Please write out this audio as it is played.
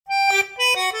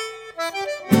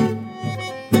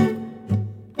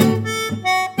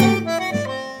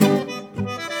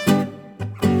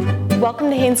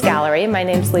Welcome to Haynes Gallery. My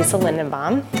name is Lisa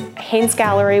Lindenbaum. Haynes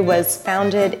Gallery was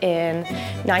founded in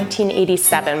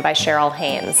 1987 by Cheryl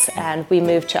Haynes, and we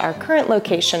moved to our current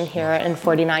location here in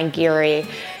 49 Geary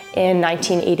in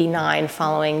 1989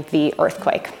 following the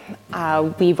earthquake.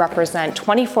 We represent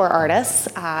 24 artists.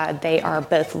 They are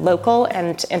both local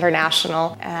and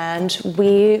international, and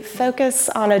we focus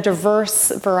on a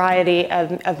diverse variety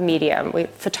of medium.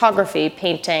 Photography,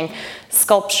 painting,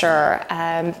 sculpture,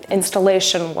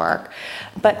 installation work,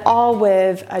 but all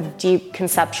with a deep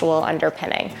conceptual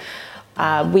underpinning.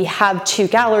 We have two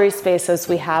gallery spaces.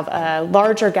 We have a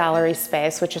larger gallery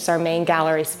space, which is our main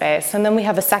gallery space, and then we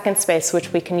have a second space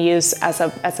which we can use as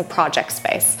a project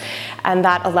space. And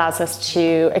that allows us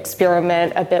to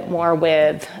experiment a bit more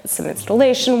with some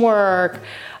installation work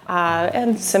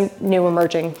and some new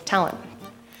emerging talent.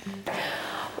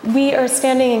 We are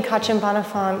standing in Katja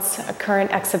Bonifant's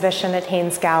current exhibition at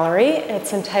Haynes Gallery.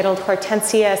 It's entitled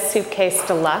Hortensia Suitcase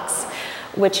Deluxe,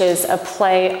 which is a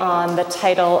play on the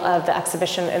title of the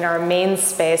exhibition in our main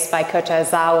space by Kota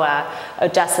Ezawa,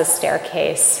 Odessa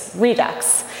Staircase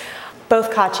Redux.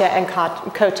 Both Katja and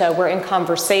Kota were in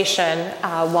conversation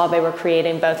while they were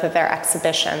creating both of their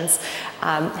exhibitions,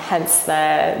 hence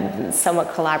the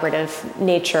somewhat collaborative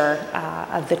nature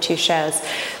of the two shows.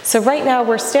 So right now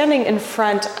we're standing in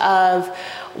front of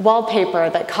wallpaper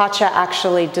that Katja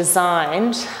actually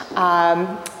designed.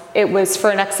 It was for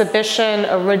an exhibition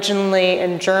originally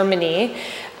in Germany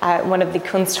at one of the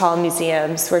Kunsthal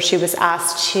museums, where she was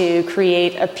asked to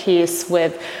create a piece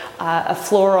with a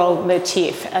floral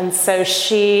motif. And so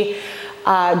she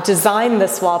designed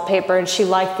this wallpaper, and she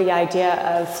liked the idea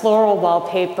of floral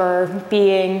wallpaper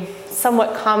being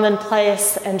somewhat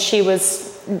commonplace, and she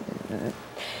was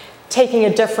taking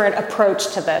a different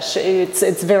approach to this.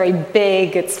 It's very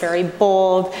big, it's very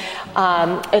bold.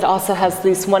 It also has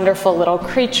these wonderful little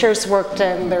creatures worked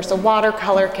in. There's a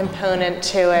watercolor component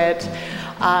to it.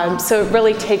 So it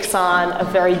really takes on a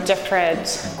very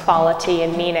different quality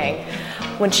and meaning.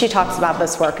 When she talks about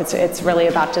this work, it's really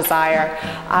about desire.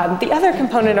 The other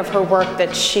component of her work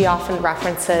that she often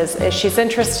references is she's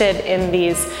interested in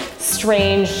these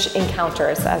strange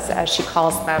encounters, as she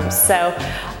calls them. So,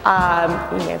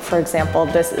 for example,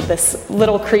 this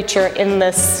little creature in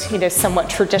this, somewhat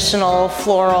traditional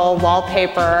floral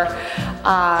wallpaper,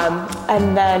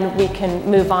 and then we can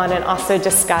move on and also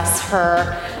discuss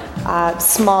her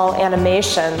small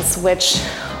animations, which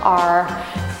are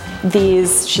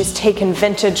she's taken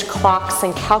vintage clocks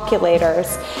and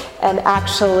calculators and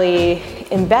actually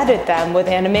embedded them with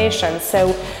animation.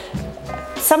 So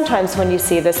sometimes when you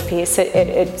see this piece,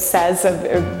 it says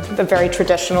a very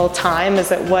traditional time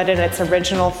as it would in its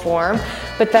original form,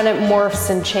 but then it morphs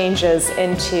and changes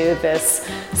into this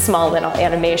small little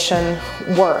animation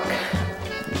work.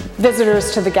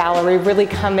 Visitors to the gallery really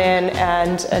come in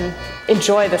and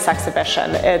enjoy this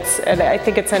exhibition. And I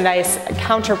think it's a nice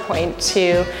counterpoint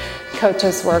to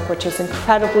Kota's work, which is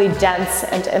incredibly dense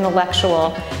and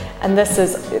intellectual. And this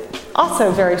is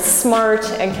also very smart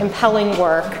and compelling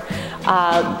work,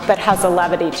 but has a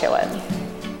levity to it.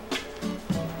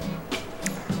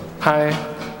 Hi,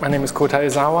 my name is Kota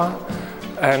Ezawa,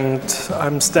 and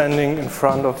I'm standing in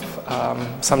front of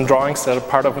some drawings that are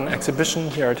part of an exhibition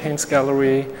here at Haynes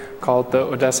Gallery called the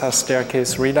Odessa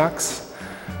Staircase Redux.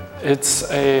 It's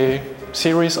a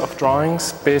series of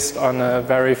drawings based on a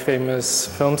very famous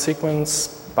film sequence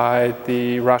by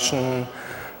the Russian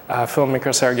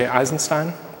filmmaker Sergei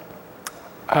Eisenstein.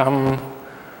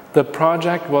 The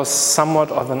project was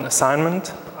somewhat of an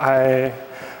assignment. I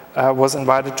was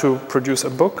invited to produce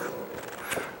a book,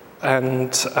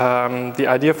 and the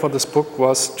idea for this book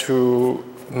was to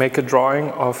make a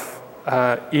drawing of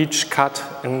each cut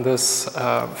in this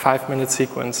 5-minute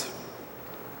sequence.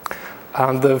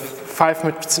 The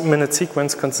 5-minute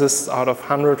sequence consists out of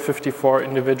 154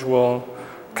 individual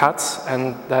cuts,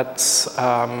 and that's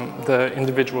the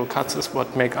individual cuts is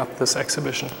what make up this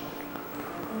exhibition.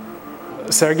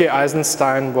 Sergei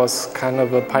Eisenstein was kind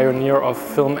of a pioneer of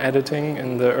film editing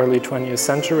in the early 20th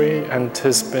century, and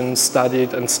has been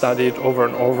studied and studied over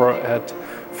and over at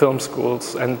film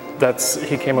schools, and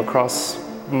he came across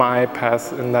my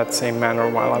path in that same manner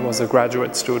while I was a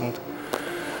graduate student.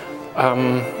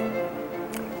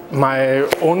 My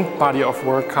own body of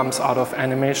work comes out of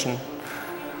animation,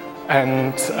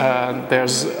 and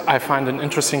I find an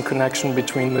interesting connection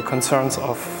between the concerns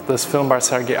of this film by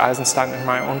Sergei Eisenstein and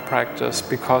my own practice,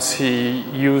 because he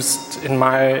used, in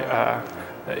my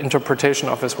interpretation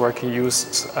of his work, he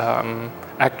used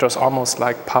actors almost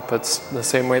like puppets, the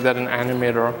same way that an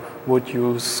animator would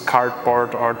use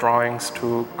cardboard or drawings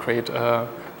to create a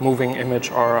moving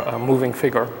image or a moving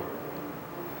figure.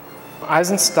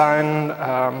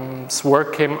 Eisenstein's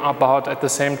work came about at the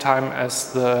same time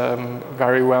as the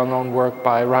very well-known work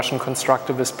by Russian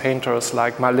constructivist painters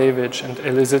like Malevich and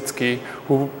Elizitsky,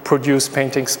 who produced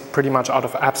paintings pretty much out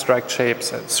of abstract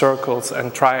shapes, circles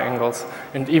and triangles.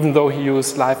 And even though he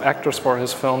used live actors for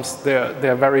his films,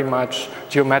 they're very much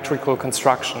geometrical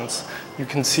constructions. You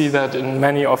can see that in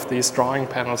many of these drawing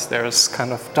panels, there's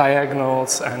kind of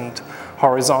diagonals and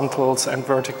horizontals and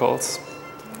verticals.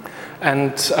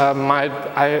 And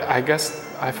I guess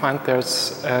I find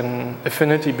there's an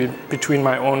affinity between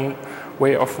my own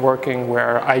way of working,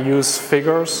 where I use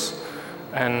figures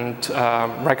and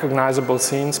recognizable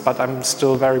scenes, but I'm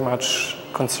still very much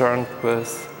concerned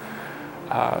with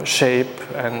shape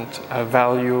and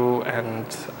value and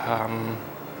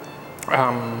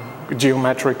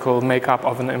geometrical makeup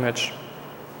of an image.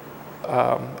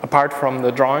 Apart from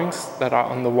the drawings that are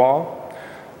on the wall,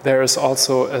 there is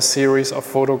also a series of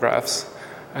photographs.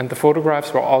 And the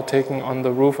photographs were all taken on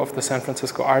the roof of the San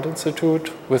Francisco Art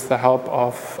Institute with the help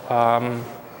of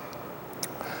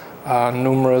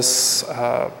numerous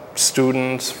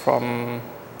students from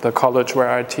the college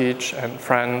where I teach, and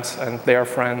friends and their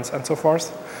friends and so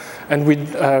forth. And we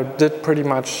did pretty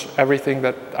much everything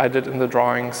that I did in the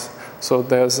drawings. So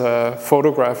there's a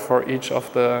photograph for each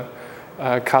of the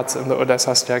cuts in the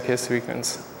Odessa staircase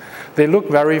sequence. They look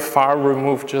very far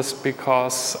removed just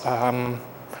because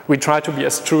we try to be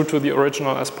as true to the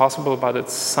original as possible, but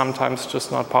it's sometimes just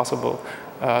not possible.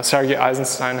 Sergei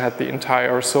Eisenstein had the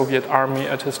entire Soviet army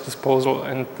at his disposal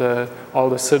and all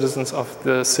the citizens of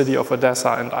the city of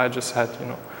Odessa, and I just had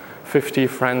 50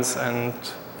 friends and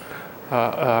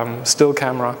still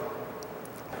camera.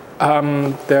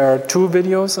 There are 2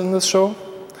 videos in this show.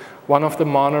 One of the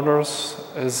monitors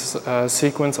is a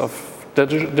sequence of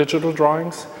digital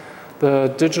drawings.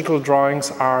 The digital drawings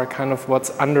are kind of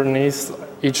what's underneath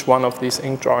each one of these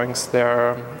ink drawings.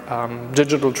 They're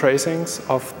digital tracings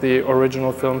of the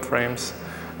original film frames.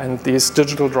 And these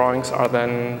digital drawings are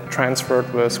then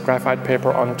transferred with graphite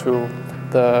paper onto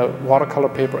the watercolor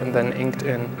paper and then inked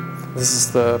in. This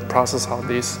is the process how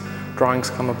these drawings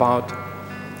come about.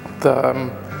 The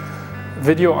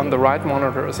video on the right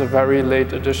monitor is a very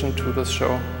late addition to this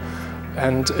show.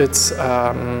 And it's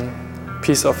a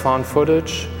piece of found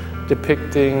footage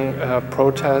depicting a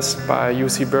protest by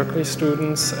UC Berkeley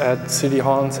students at City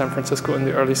Hall in San Francisco in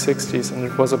the early 60s. And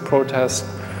it was a protest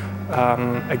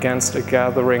against a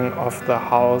gathering of the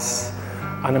House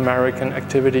Un-American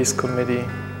Activities Committee.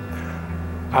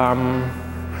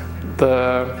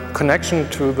 The connection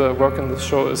to the work in this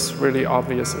show is really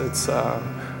obvious. It's a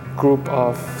group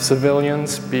of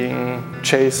civilians being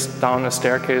chased down a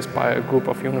staircase by a group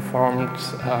of uniformed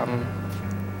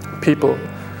people.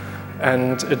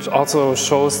 And it also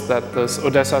shows that this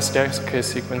Odessa staircase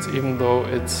sequence, even though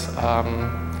it's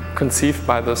conceived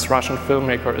by this Russian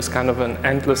filmmaker, is kind of an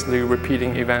endlessly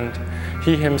repeating event.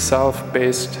 He himself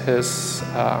based his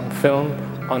film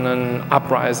on an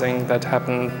uprising that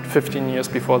happened 15 years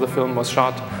before the film was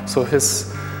shot. So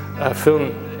his film,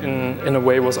 in a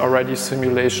way, was already a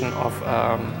simulation of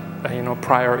a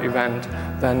prior event.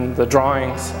 Then the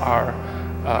drawings are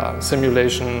a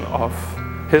simulation of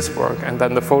his work, and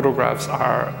then the photographs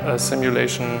are a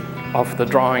simulation of the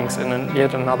drawings in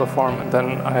yet another form. And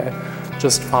then I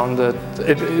just found that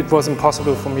it was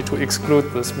impossible for me to exclude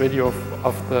this video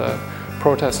of the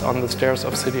protest on the stairs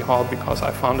of City Hall, because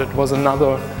I found it was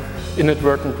another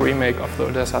inadvertent remake of the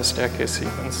Odessa staircase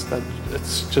sequence, that it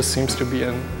just seems to be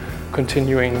a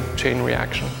continuing chain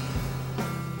reaction.